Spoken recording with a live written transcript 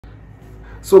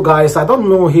So guys, I don't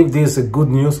know if this is a good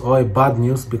news or a bad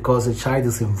news, because a child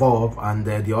is involved and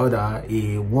the other,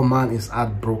 a woman, is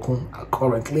heartbroken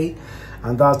currently,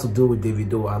 and that has to do with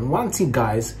Davido. And one thing,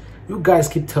 guys, you guys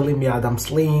keep telling me,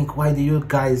 Adamslink, why do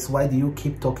you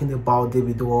keep talking about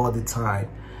Davido all the time?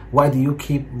 Why do you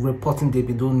keep reporting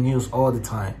Davido news all the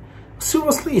time?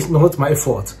 Seriously, it's not my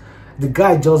fault. The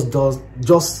guy just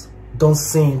don't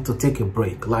seem to take a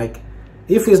break. Like,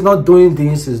 if he's not doing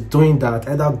this, he's doing that,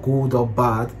 either good or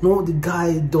bad. No, the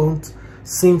guy don't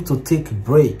seem to take a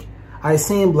break. I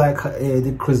see him like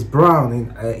the Chris Brown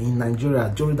in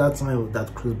Nigeria. During that time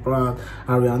that Chris Brown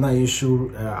and Rihanna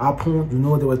issue happened, you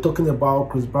know, they were talking about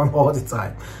Chris Brown all the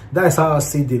time. That is how I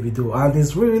see Davido, and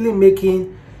it's really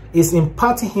it's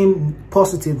impacting him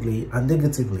positively and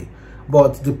negatively.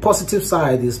 But the positive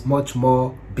side is much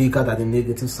more bigger than the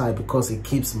negative side, because it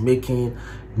keeps making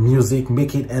music,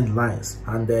 making headlines,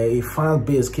 and a fan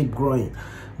base keep growing.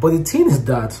 But the thing is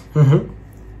that,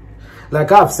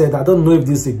 like I've said, I don't know if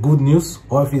this is a good news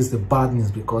or if it's the bad news,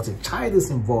 because a child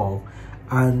is involved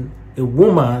and a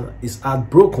woman is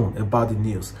heartbroken about the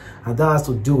news, and that has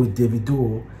to do with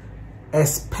Davido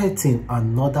expecting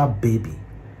another baby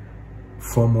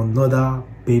from another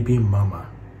baby mama,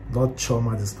 not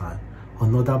Chioma this time.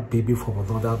 Another baby from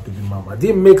another baby mama.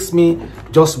 This makes me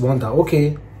just wonder,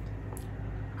 okay,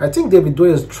 I think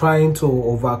Davido is trying to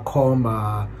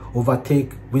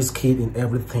overtake Wizkid in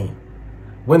everything.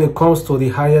 When it comes to the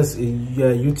highest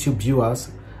YouTube views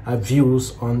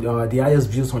on the highest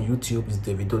views on YouTube is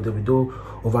Davido. Davido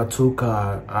overtook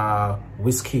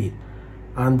Wizkid.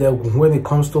 And when it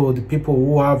comes to the people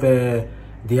who have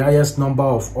the highest number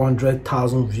of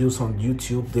 100,000 views on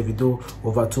YouTube, Davido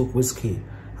overtook Wizkid.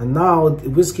 And now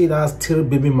Wizkid has 3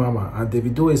 baby mama, and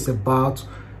Davido is about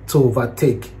to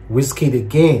overtake Wizkid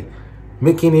again,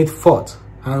 making it 4th.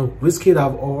 And Wizkid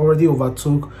have already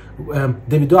overtook,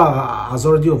 Davido has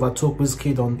already overtook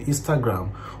Wizkid on Instagram,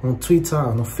 on Twitter,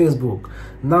 and on Facebook.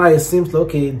 Now it seems like,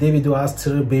 okay, Davido has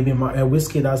 3 baby mama,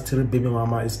 Wizkid has 3 baby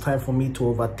mama. It's time for me to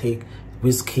overtake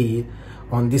Wizkid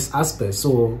on this aspect.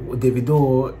 So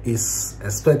Davido is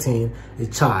expecting a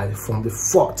child from the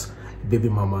 4th baby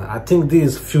mama. I think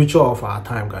this is future of our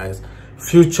time, guys.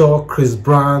 Future Chris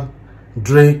Brown,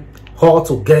 Drake, all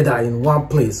together in one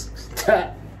place.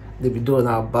 Davido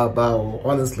now, Baba.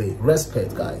 Honestly,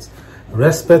 respect, guys.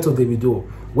 Respect to Davido.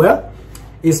 Well,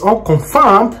 it's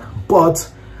unconfirmed, but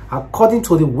according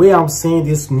to the way I'm seeing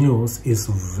this news, is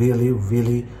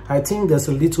really, I think there's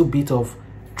a little bit of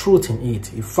truth in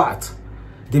it. In fact,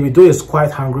 Davido is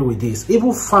quite angry with this.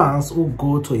 Even fans who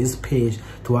go to his page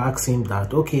to ask him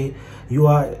that, okay,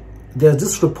 there's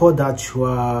this report that you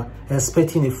are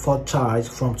expecting a 4th child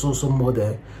from social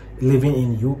model living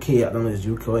in UK. I don't know if it's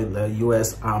UK or in the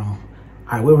US.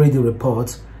 I will read the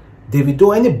report.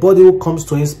 Davido, anybody who comes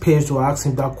to his page to ask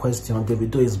him that question,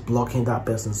 Davido is blocking that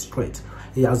person straight.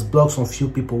 He has blocked some few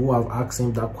people who have asked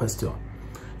him that question.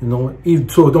 You know, if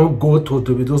so, don't go to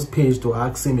Davido's page to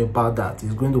ask him about that.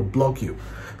 He's going to block you.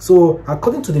 So,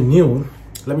 according to the news,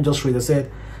 let me just read. It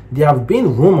said, there have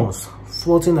been rumors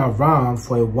floating around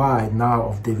for a while now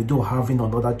of Davido having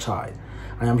another child.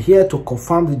 I am here to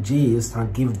confirm the gist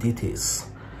and give details.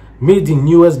 Meet the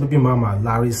newest baby mama,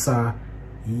 Larissa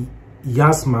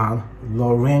Yasman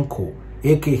Lorenko,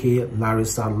 aka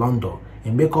Larissa London, a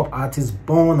makeup artist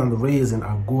born and raised in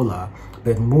Angola,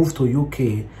 but moved to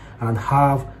UK and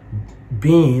have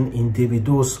been in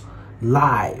Davido's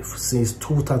life since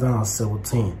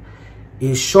 2017.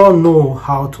 He sure know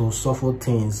how to suffer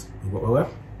things. Well,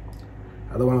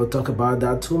 I don't want to talk about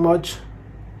that too much.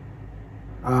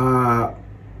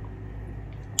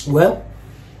 Well,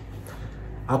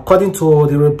 according to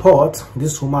the report,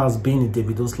 this woman has been in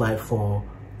Davido's life for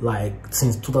like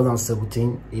since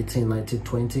 2017, 18, 19,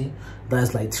 20.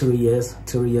 That's like 3 years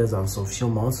and some few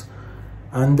months.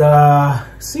 And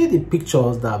see the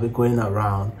pictures that be going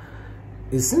around.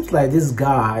 It seems like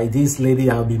this lady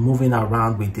have been moving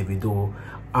around with Davido,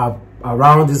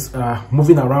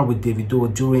 moving around with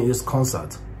Davido during his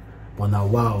concert. But now,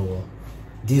 wow,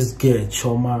 this girl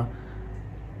Chioma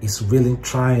is really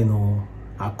trying.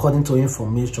 According to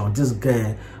information, this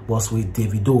girl was with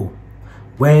Davido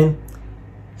when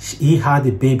he had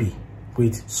a baby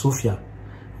with Sophia,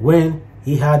 when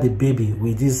he had a baby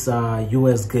with this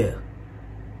US girl.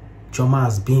 Chioma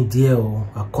has been there,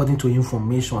 according to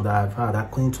information that I've had,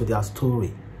 according to their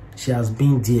story. She has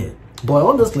been there. But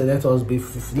honestly, let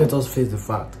us face the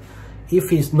fact.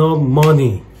 If it's not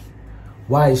money,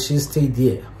 why is she stay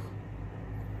there?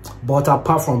 But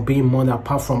apart from being money,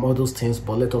 apart from all those things,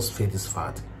 but let us face this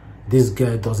fact. This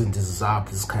girl doesn't deserve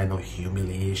this kind of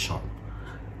humiliation.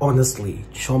 Honestly,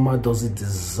 Chioma doesn't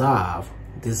deserve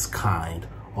this kind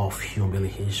of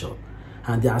humiliation,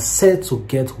 and they are set to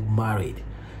get married.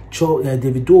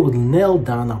 Davido will kneel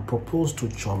down and propose to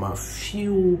Chioma a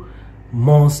few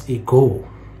months ago,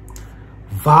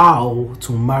 vow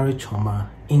to marry Chioma,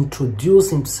 introduce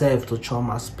himself to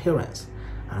Chioma's parents,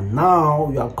 and now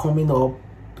you are coming up,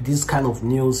 this kind of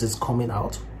news is coming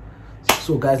out.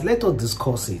 So guys, let us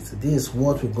discuss it. This is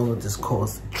what we're going to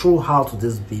discuss throughout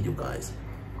this video, guys.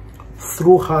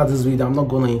 Throughout this video, I'm not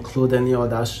going to include any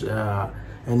other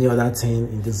thing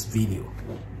in this video.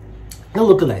 Now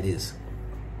look at like this.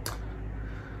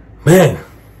 Man,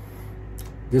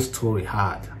 this story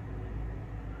hard.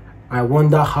 I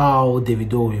wonder how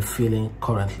Davido is feeling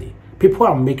currently. People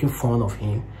are making fun of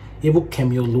him. Even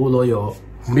Kemi Ololoyo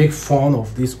make fun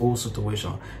of this whole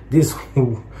situation. This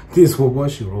was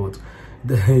what she wrote.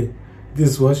 This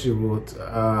is what she wrote.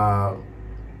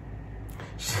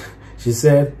 She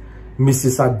said,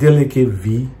 Mrs. Adeleke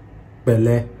V.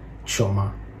 Bele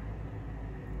Chioma.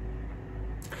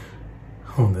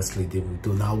 Honestly,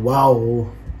 Davido,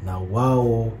 now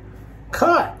wow,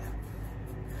 cut.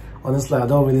 Honestly, I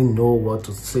don't really know what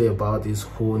to say about this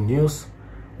whole news.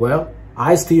 Well,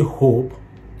 I still hope,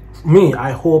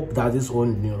 I hope that this whole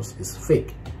news is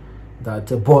fake.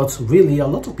 But really, a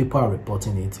lot of people are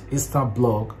reporting it.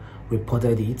 Blog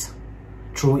reported it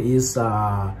through his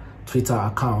Twitter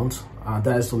account, and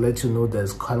that is to let you know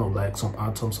there's kind of like some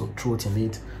atoms of truth in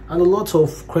it. And a lot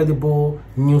of credible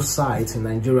news sites in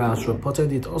Nigeria has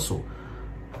reported it also.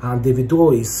 And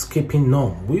Davido is keeping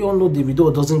numb. We all know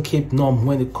Davido doesn't keep numb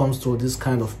when it comes to this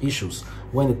kind of issues.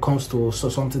 When it comes to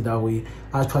something that we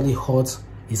actually hurt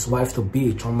his wife to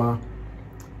be, Chioma.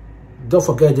 Don't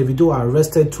forget, Davido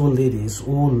arrested 2 ladies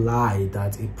who lied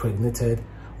that he impregnated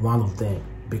one of them,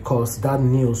 because that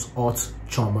news hurt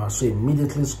Chioma. So he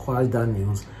immediately squashed that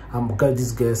news and got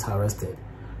these girls arrested.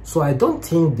 So I don't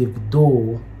think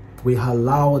Davido will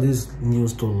allow this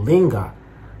news to linger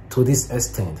to this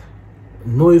extent,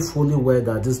 knowing fully well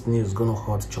that this news is gonna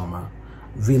hurt Chioma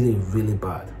really, really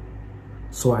bad.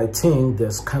 So I think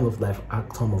there's kind of like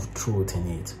atom of truth in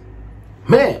it.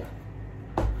 Man,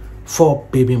 for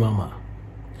Babymama,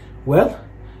 well,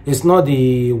 it's not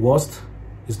the worst.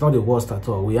 It's not the worst at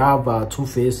all. We have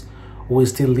Two-Face, who is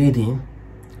still leading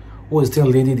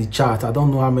the chart. I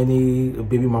don't know how many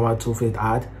Babymama Two-Face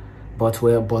had, but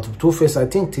Two-Face, I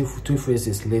think Two-Face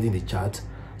is leading the chart.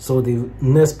 So the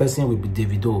next person will be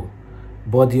Davido.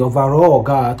 But the overall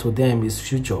guy to them is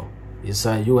Future. It's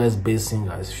a US-based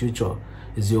singer. It's Future.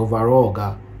 It's the overall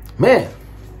guy. Man.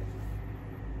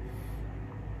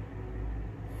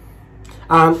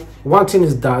 And one thing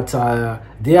is that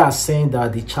they are saying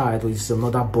that the child is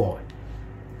another boy.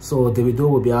 So Davido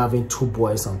will be having 2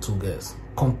 boys and 2 girls.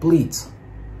 Complete.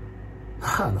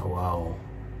 Wow.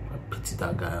 I pity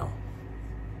that guy.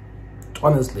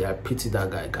 Honestly, I pity that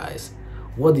guy, guys.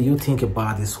 What do you think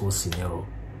about this whole scenario?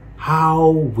 How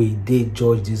will they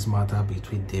judge this matter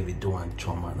between Davido and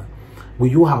Chioma? Will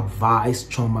you advise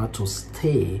Chioma to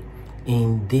stay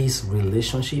in this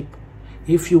relationship?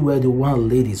 If you were the one,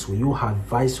 ladies, will you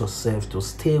advise yourself to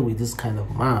stay with this kind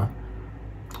of man?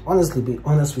 Honestly, be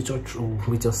honest with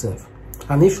yourself.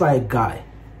 And if you are a guy,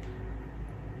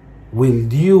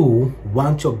 will you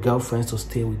want your girlfriend to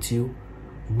stay with you?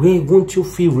 Won't you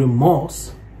feel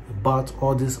remorse about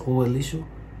all this whole issue?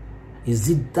 Is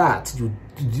it that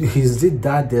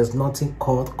there's nothing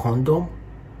called condom?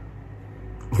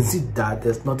 Is it that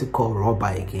there's nothing called rubber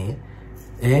again?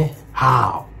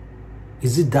 How?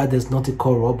 Is it that there's nothing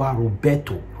called rubber?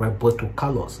 Roberto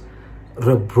Carlos.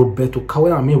 Roberto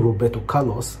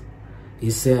Carlos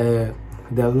is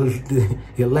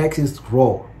he likes it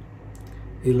raw.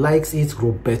 He likes it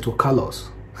Roberto Carlos.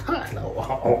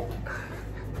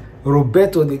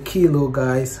 Roberto the kilo,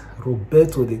 guys.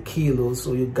 Roberto the kilo.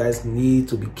 So you guys need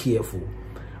to be careful.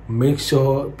 Make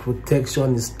sure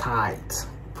protection is tight.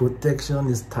 Protection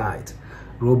is tight.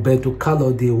 Roberto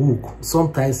Carlos the hook.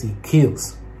 Sometimes he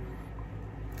kills.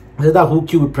 Either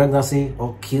hook you with pregnancy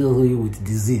or kill you with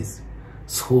disease.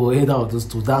 So either of those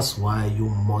two. That's why you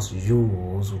must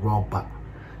use rubber.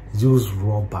 Use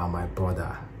rubber, my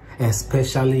brother.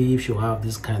 Especially if you have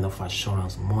this kind of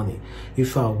assurance money.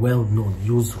 If you are well known,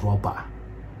 use rubber.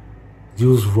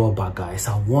 Use rubber, guys.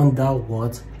 I wonder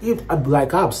what, if,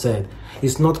 like I've said,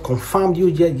 it's not confirmed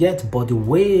yet, but the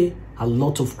way a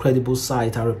lot of credible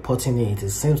sites are reporting it,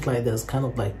 it seems like there's kind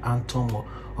of like atom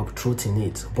of truth in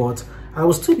it. But I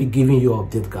will still be giving you an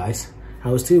update, guys.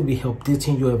 I will still be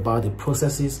updating you about the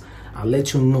processes and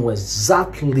let you know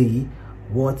exactly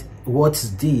what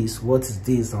is this, and what is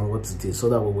this, so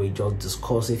that we will just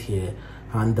discuss it here.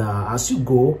 And as you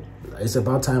go, it's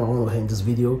about time I want to end this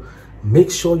video.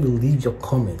 Make sure you leave your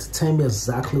comments. Tell me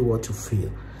exactly what you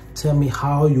feel. Tell me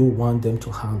how you want them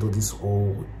to handle this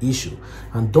whole issue.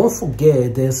 And don't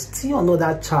forget, there's still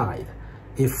another child,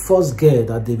 a first girl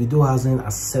that Davido hasn't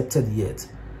accepted yet,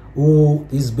 who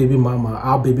is Babymama.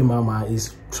 Our Babymama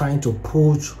is trying to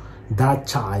push that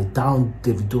child down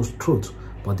Davido's throat,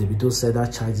 but Davido said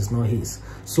that child is not his.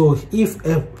 So if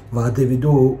ever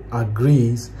Davido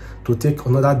agrees to take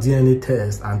another DNA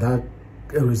test and that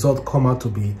result come out to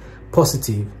be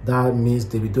positive, that means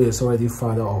Davido is already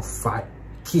father of 5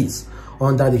 kids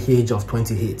under the age of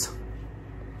 28.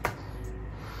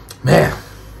 Man,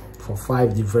 for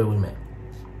 5 different women.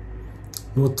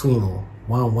 No twin.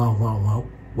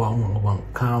 One.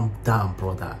 Calm down,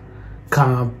 brother.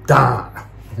 Calm down.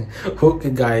 Okay,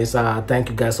 guys, thank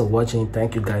you guys for watching.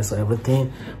 Thank you guys for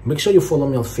everything. Make sure you follow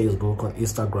me on Facebook, on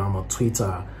Instagram, on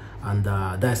Twitter, and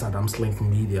that's Adamslink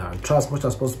Media. And try as much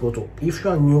as possible to, if you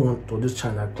are new to this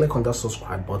channel, click on that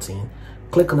subscribe button,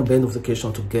 click on the bell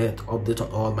notification to get update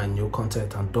on all my new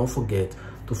content, and don't forget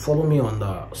to follow me on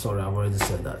the, sorry, I've already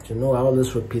said that, you know, I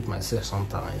always repeat myself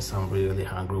sometimes. I'm really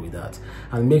hungry with that.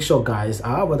 And make sure, guys,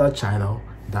 I have other channel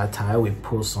that I will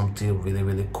post something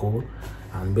really cool,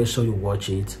 and make sure you watch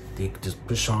it. The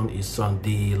description is on,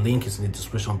 the link is in the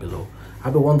description below.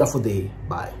 Have a wonderful day.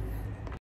 Bye.